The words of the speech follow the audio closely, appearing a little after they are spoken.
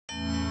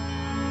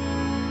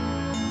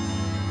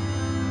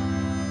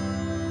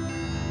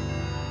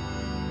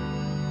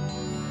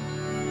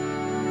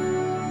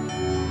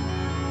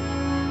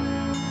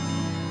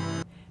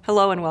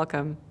Hello and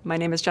welcome. My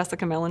name is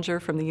Jessica Mellinger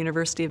from the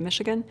University of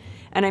Michigan,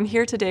 and I'm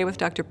here today with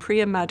Dr.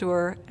 Priya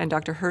Maddur and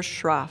Dr. Hersh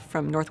Shroff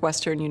from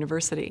Northwestern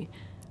University.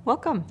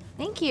 Welcome.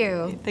 Thank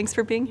you. Thanks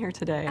for being here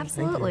today.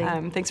 Absolutely.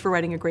 Thanks for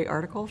writing a great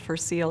article for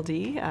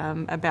CLD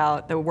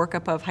about the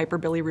workup of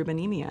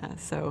hyperbilirubinemia,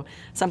 so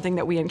something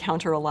that we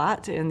encounter a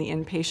lot in the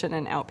inpatient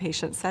and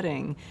outpatient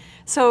setting.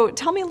 So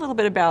tell me a little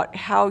bit about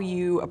how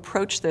you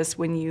approach this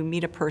when you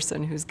meet a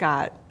person who's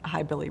got a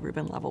high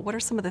bilirubin level. What are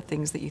some of the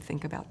things that you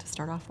think about to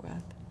start off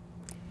with?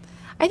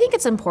 I think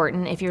it's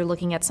important if you're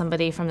looking at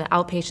somebody from the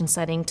outpatient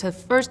setting to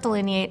first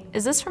delineate,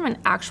 is this from an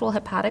actual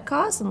hepatic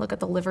cause and look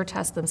at the liver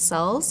tests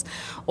themselves,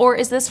 or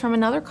is this from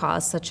another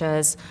cause such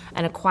as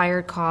an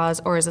acquired cause,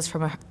 or is this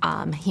from a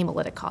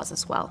hemolytic cause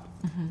as well?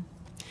 Mm-hmm.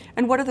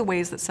 And what are the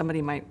ways that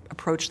somebody might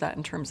approach that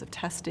in terms of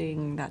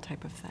testing, that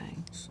type of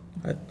thing?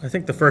 I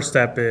think the first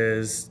step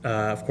is,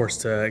 of course,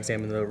 to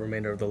examine the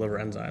remainder of the liver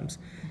enzymes.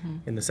 Mm-hmm.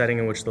 In the setting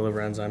in which the liver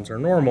enzymes are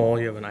normal,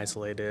 you have an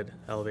isolated,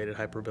 elevated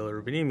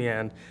hyperbilirubinemia,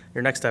 and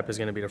your next step is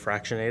going to be to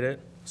fractionate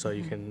it, so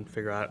you can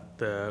figure out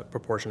the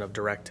proportion of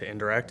direct to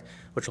indirect,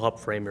 which will help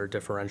frame your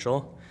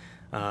differential.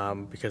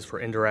 Because for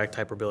indirect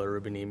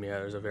hyperbilirubinemia,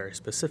 there's a very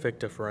specific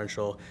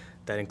differential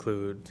that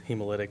include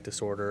hemolytic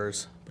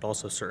disorders, but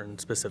also certain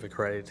specific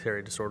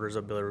hereditary disorders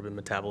of bilirubin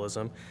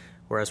metabolism.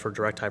 Whereas for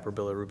direct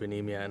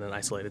hyperbilirubinemia in an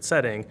isolated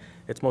setting,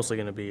 it's mostly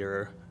going to be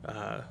your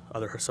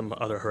some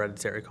other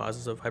hereditary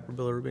causes of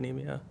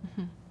hyperbilirubinemia.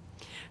 Mm-hmm.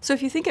 So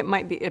if you think it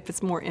might be, if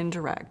it's more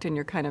indirect and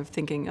you're kind of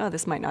thinking, oh,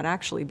 this might not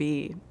actually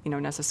be,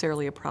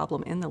 necessarily a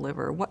problem in the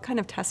liver, what kind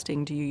of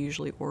testing do you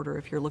usually order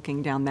if you're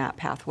looking down that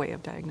pathway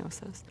of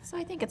diagnosis? So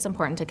I think it's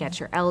important to get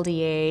your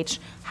LDH,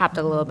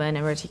 haptoglobin, and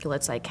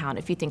reticulocyte site count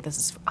if you think this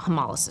is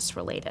hemolysis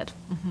related.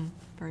 Mm-hmm.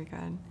 Very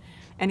good.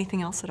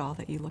 Anything else at all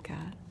that you look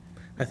at?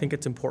 I think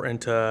it's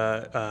important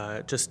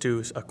to just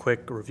do a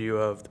quick review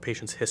of the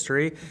patient's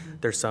history. Mm-hmm.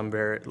 There's some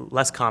very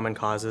less common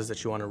causes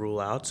that you want to rule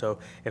out. So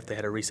if they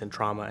had a recent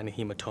trauma and a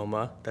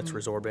hematoma that's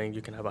resorbing,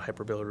 you can have a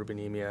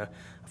hyperbilirubinemia.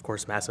 Of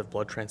course, massive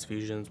blood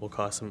transfusions will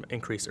cause some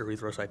increased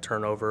erythrocyte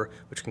turnover,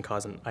 which can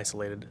cause an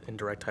isolated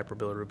indirect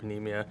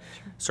hyperbilirubinemia.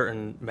 Sure.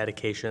 Certain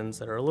medications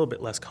that are a little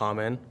bit less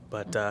common,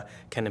 but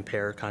can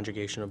impair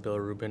conjugation of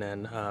bilirubin,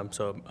 and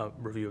so a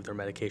review of their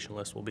medication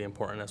list will be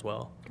important as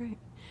well. Great.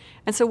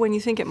 And so when you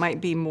think it might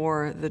be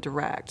more the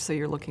direct, so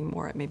you're looking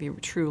more at maybe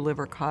true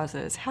liver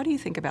causes, how do you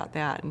think about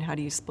that and how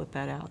do you split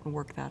that out and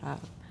work that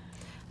up?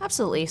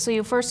 Absolutely. So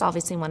you first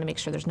obviously want to make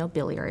sure there's no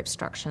biliary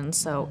obstruction.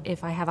 So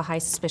if I have a high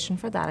suspicion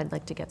for that, I'd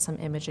like to get some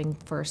imaging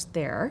first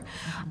there.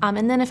 Mm-hmm.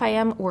 And then if I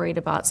am worried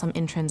about some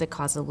intrinsic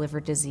cause of liver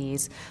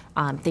disease,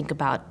 think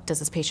about, does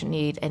this patient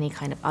need any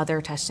kind of other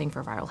testing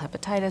for viral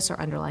hepatitis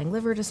or underlying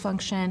liver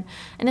dysfunction?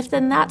 And if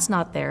then that's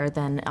not there,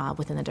 then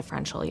within the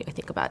differential, I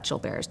think about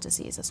Gilbert's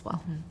disease as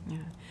well. Mm-hmm. Yeah.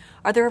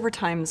 Are there ever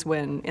times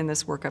when in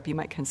this workup you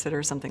might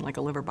consider something like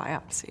a liver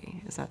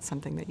biopsy? Is that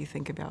something that you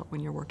think about when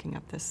you're working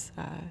up this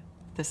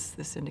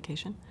this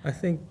indication? I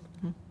think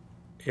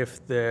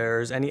if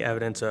there's any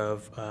evidence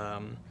of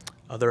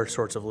other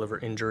sorts of liver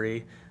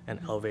injury, an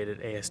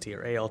elevated AST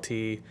or ALT,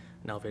 an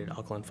elevated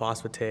alkaline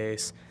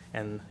phosphatase,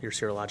 and your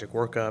serologic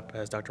workup,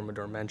 as Dr.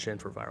 Maddur mentioned,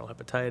 for viral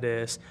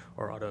hepatitis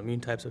or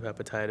autoimmune types of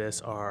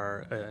hepatitis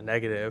are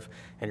negative,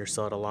 and you're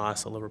still at a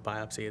loss, a liver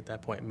biopsy at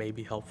that point may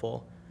be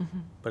helpful. Mm-hmm.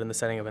 But in the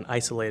setting of an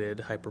isolated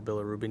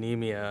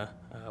hyperbilirubinemia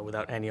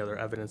without any other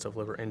evidence of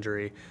liver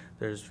injury,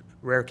 there's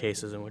rare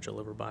cases in which a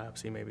liver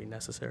biopsy may be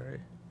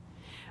necessary.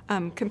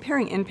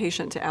 Comparing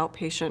inpatient to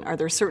outpatient, are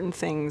there certain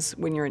things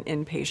when you're an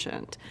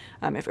inpatient,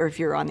 if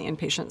you're on the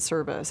inpatient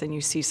service and you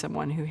see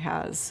someone who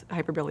has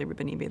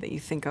hyperbilirubinemia that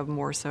you think of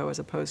more so as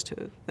opposed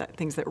to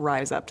things that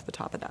rise up to the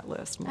top of that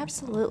list?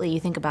 Absolutely. So. You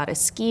think about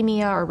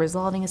ischemia or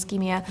resolving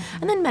ischemia,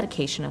 and then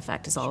medication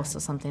effect is also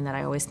something that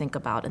I always think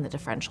about in the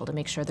differential to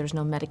make sure there's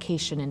no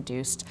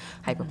medication-induced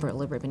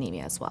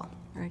hyperbilirubinemia as well.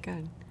 Very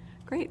good.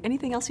 Great.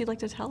 Anything else you'd like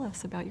to tell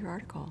us about your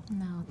article?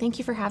 No. Thank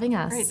you for having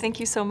us. Great. Thank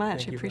you so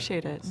much. I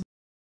appreciate it.